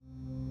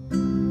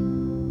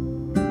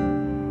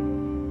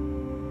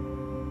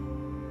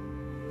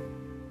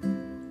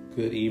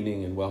Good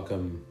evening and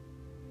welcome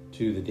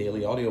to the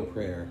Daily Audio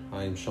Prayer.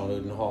 I am Sean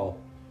Odenhall,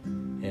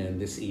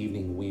 and this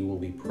evening we will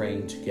be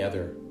praying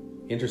together,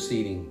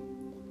 interceding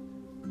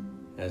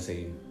as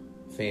a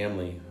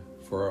family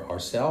for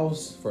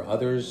ourselves, for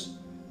others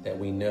that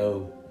we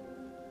know,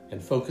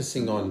 and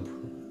focusing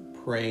on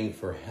praying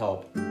for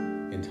help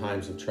in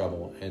times of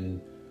trouble.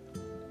 And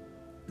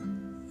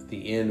at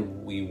the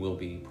end, we will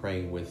be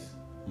praying with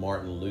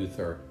Martin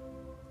Luther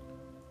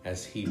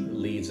as he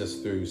leads us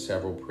through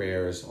several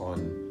prayers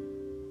on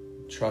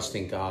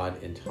trusting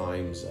God in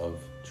times of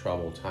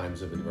trouble,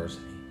 times of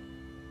adversity.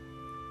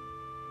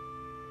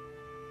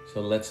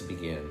 So let's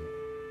begin.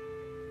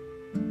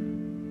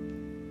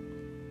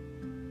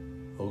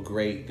 O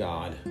great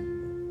God,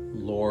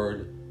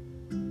 Lord,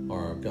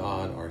 our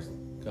God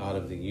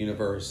of the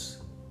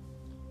universe,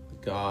 the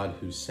God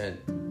who sent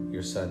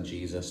your Son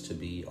Jesus to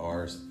be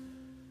our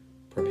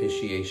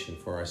propitiation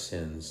for our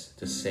sins,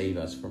 to save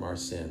us from our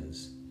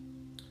sins,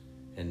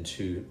 and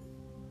to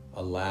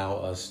allow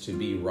us to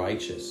be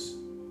righteous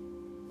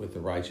with the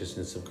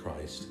righteousness of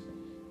Christ.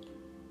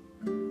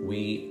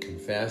 We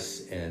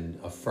confess and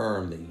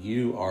affirm that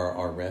you are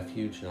our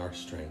refuge and our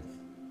strength.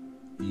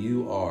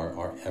 You are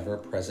our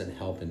ever-present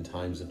help in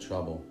times of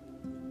trouble.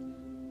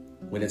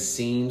 When it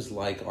seems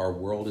like our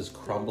world is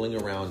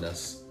crumbling around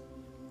us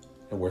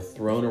and we're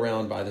thrown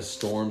around by the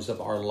storms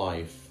of our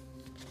life,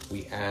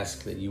 we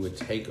ask that you would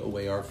take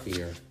away our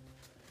fear.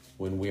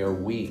 When we are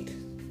weak,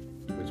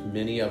 which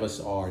many of us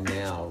are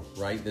now,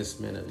 right this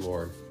minute,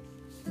 Lord,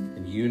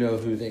 and you know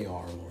who they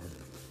are, Lord.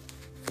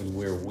 When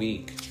we're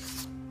weak,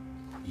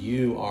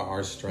 you are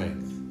our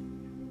strength.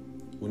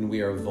 When we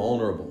are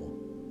vulnerable,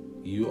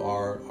 you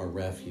are our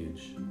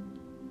refuge.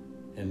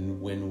 And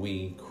when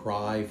we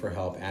cry for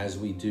help, as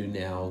we do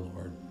now,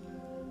 Lord,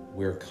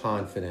 we're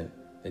confident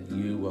that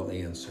you will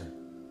answer.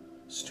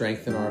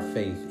 Strengthen our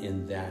faith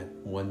in that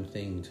one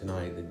thing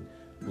tonight,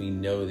 that we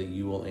know that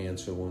you will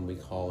answer when we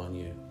call on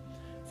you.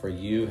 For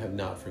you have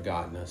not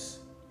forgotten us.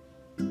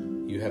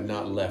 You have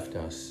not left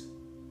us.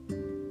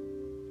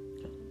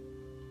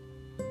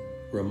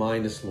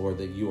 Remind us, Lord,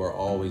 that you are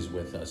always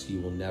with us.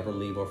 You will never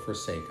leave or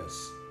forsake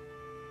us.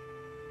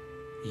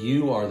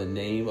 You are the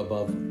name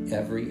above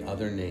every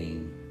other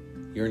name.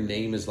 Your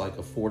name is like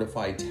a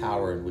fortified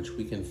tower in which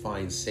we can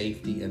find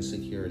safety and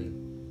security.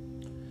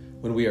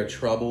 When we are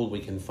troubled, we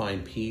can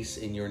find peace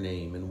in your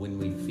name. And when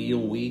we feel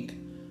weak,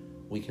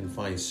 we can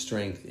find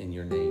strength in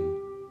your name.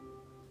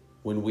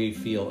 When we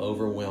feel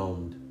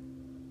overwhelmed,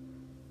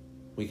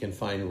 we can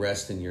find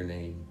rest in your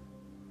name.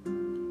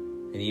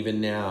 And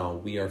even now,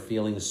 we are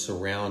feeling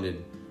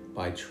surrounded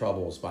by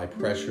troubles, by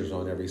pressures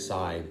on every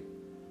side.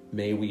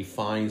 May we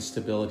find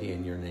stability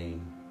in your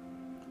name.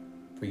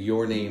 For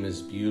your name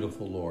is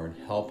beautiful, Lord.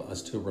 Help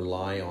us to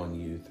rely on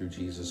you through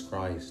Jesus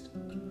Christ.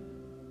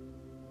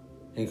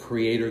 And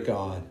Creator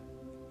God,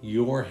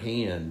 your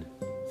hand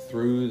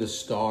through the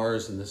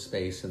stars and the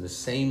space, and the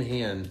same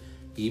hand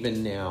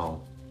even now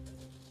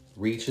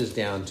reaches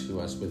down to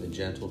us with a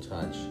gentle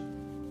touch.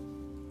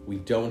 We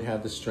don't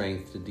have the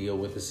strength to deal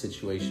with the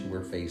situation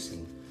we're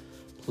facing.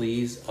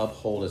 Please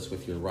uphold us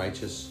with your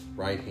righteous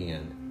right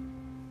hand.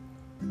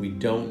 We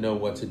don't know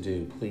what to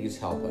do. Please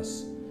help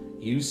us.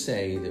 You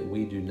say that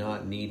we do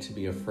not need to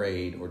be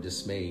afraid or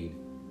dismayed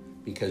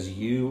because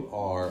you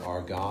are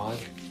our God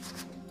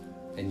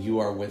and you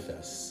are with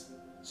us.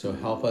 So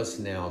help us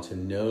now to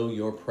know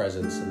your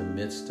presence in the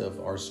midst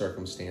of our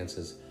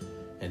circumstances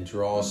and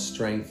draw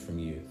strength from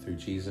you through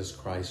Jesus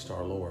Christ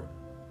our Lord.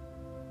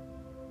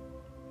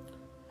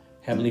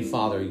 Heavenly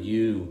Father,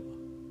 you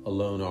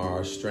alone are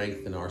our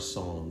strength and our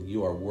song.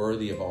 You are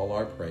worthy of all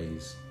our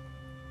praise.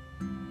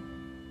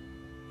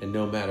 And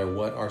no matter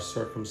what our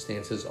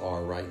circumstances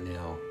are right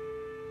now,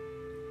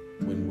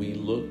 when we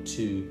look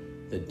to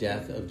the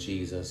death of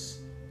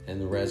Jesus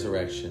and the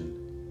resurrection,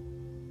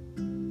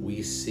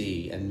 we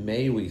see, and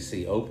may we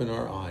see, open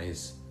our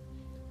eyes,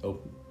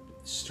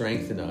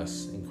 strengthen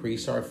us,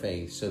 increase our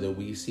faith so that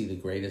we see the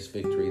greatest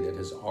victory that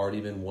has already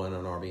been won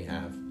on our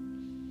behalf.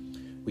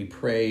 We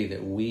pray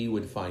that we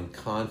would find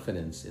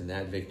confidence in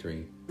that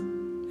victory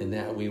and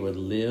that we would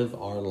live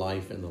our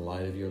life in the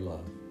light of your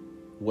love.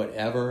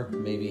 Whatever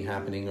may be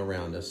happening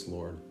around us,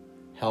 Lord,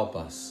 help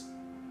us.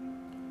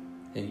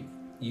 And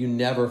you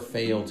never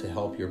fail to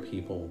help your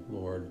people,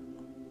 Lord.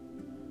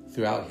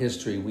 Throughout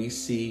history, we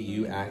see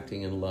you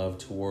acting in love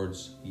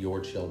towards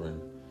your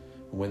children.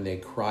 When they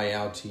cry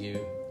out to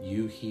you,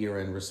 you hear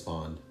and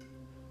respond.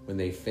 When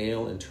they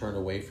fail and turn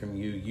away from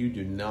you, you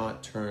do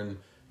not turn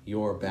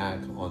your back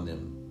on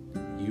them.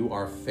 You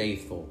are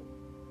faithful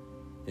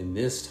in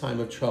this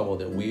time of trouble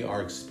that we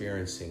are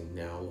experiencing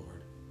now,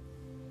 Lord.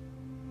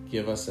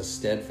 Give us a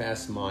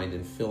steadfast mind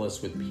and fill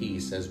us with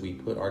peace as we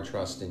put our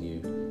trust in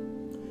you.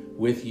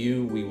 With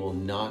you, we will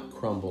not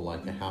crumble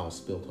like a house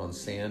built on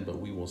sand, but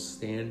we will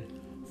stand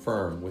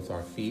firm with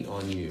our feet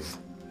on you,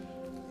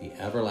 the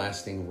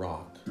everlasting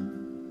rock,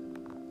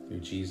 through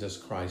Jesus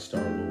Christ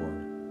our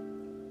Lord.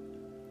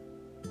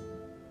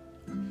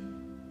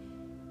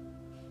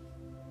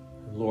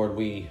 Lord,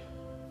 we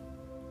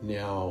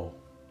now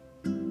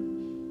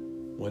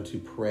want to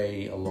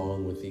pray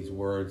along with these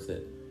words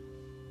that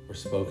were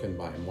spoken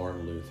by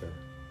Martin Luther,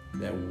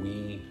 that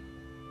we,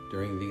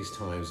 during these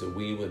times, that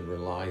we would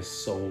rely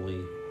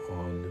solely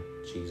on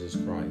Jesus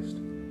Christ.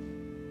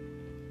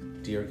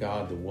 Dear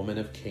God, the woman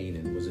of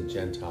Canaan was a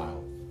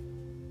Gentile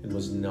and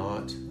was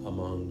not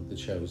among the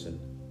chosen.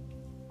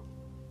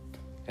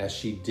 As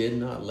she did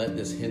not let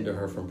this hinder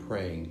her from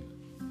praying,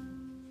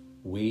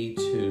 we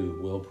too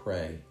will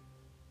pray,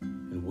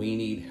 and we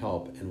need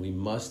help, and we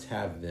must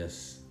have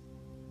this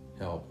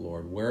help,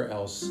 Lord. Where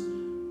else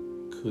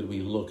could we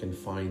look and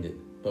find it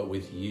but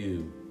with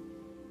you,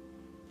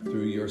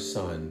 through your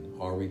Son,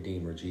 our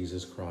Redeemer,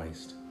 Jesus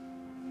Christ?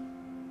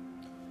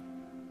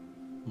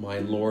 My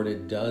Lord,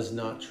 it does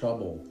not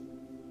trouble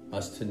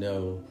us to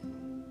know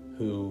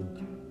who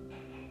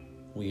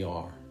we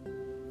are.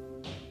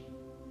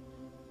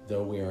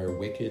 Though we are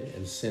wicked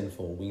and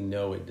sinful, we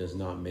know it does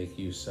not make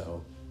you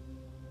so.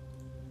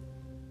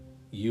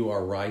 You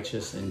are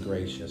righteous and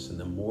gracious, and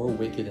the more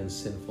wicked and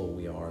sinful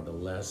we are, the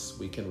less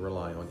we can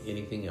rely on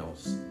anything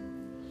else.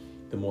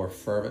 The more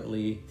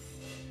fervently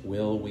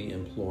will we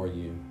implore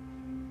you.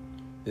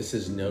 This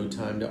is no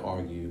time to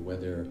argue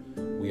whether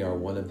we are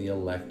one of the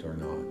elect or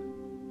not.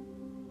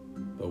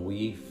 But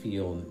we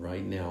feel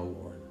right now,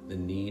 Lord, the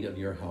need of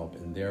your help,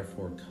 and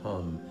therefore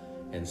come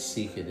and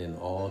seek it in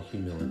all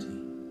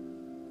humility.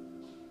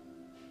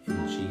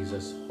 In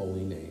Jesus'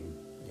 holy name,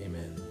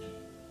 amen.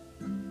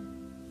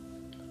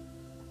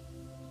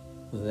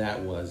 That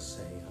was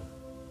an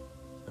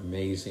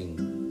amazing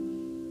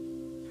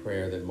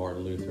prayer that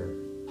Martin Luther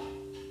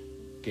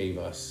gave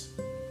us.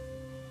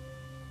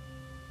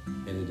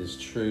 And it is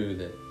true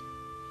that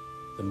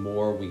the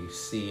more we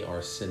see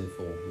our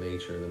sinful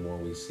nature, the more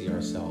we see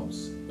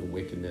ourselves, the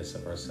wickedness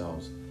of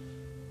ourselves,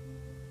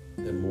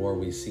 the more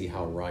we see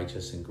how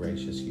righteous and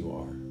gracious you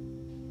are,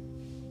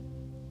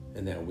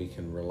 and that we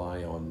can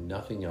rely on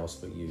nothing else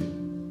but you.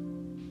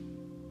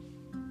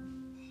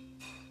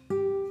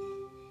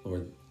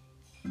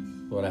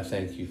 Lord, I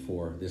thank you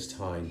for this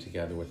time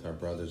together with our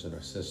brothers and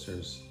our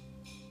sisters,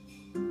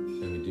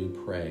 and we do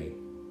pray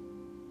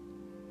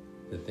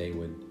that they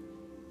would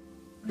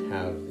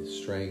have the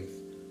strength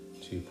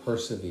to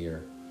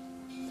persevere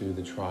through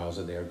the trials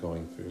that they are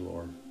going through,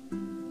 Lord.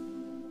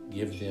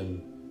 Give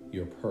them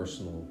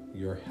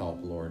your help,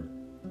 Lord.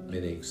 May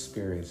they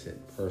experience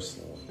it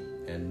personally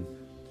and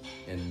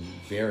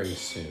very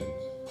soon.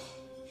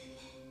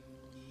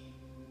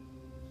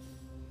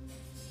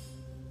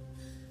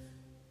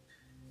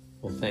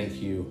 Well,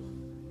 thank you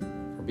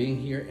for being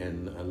here,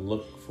 and I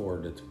look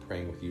forward to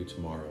praying with you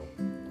tomorrow.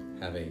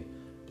 Have a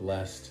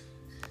blessed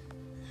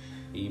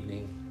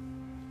evening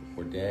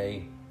or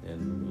day,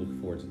 and we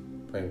look forward to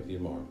praying with you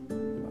tomorrow.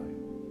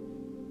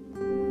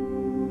 Goodbye.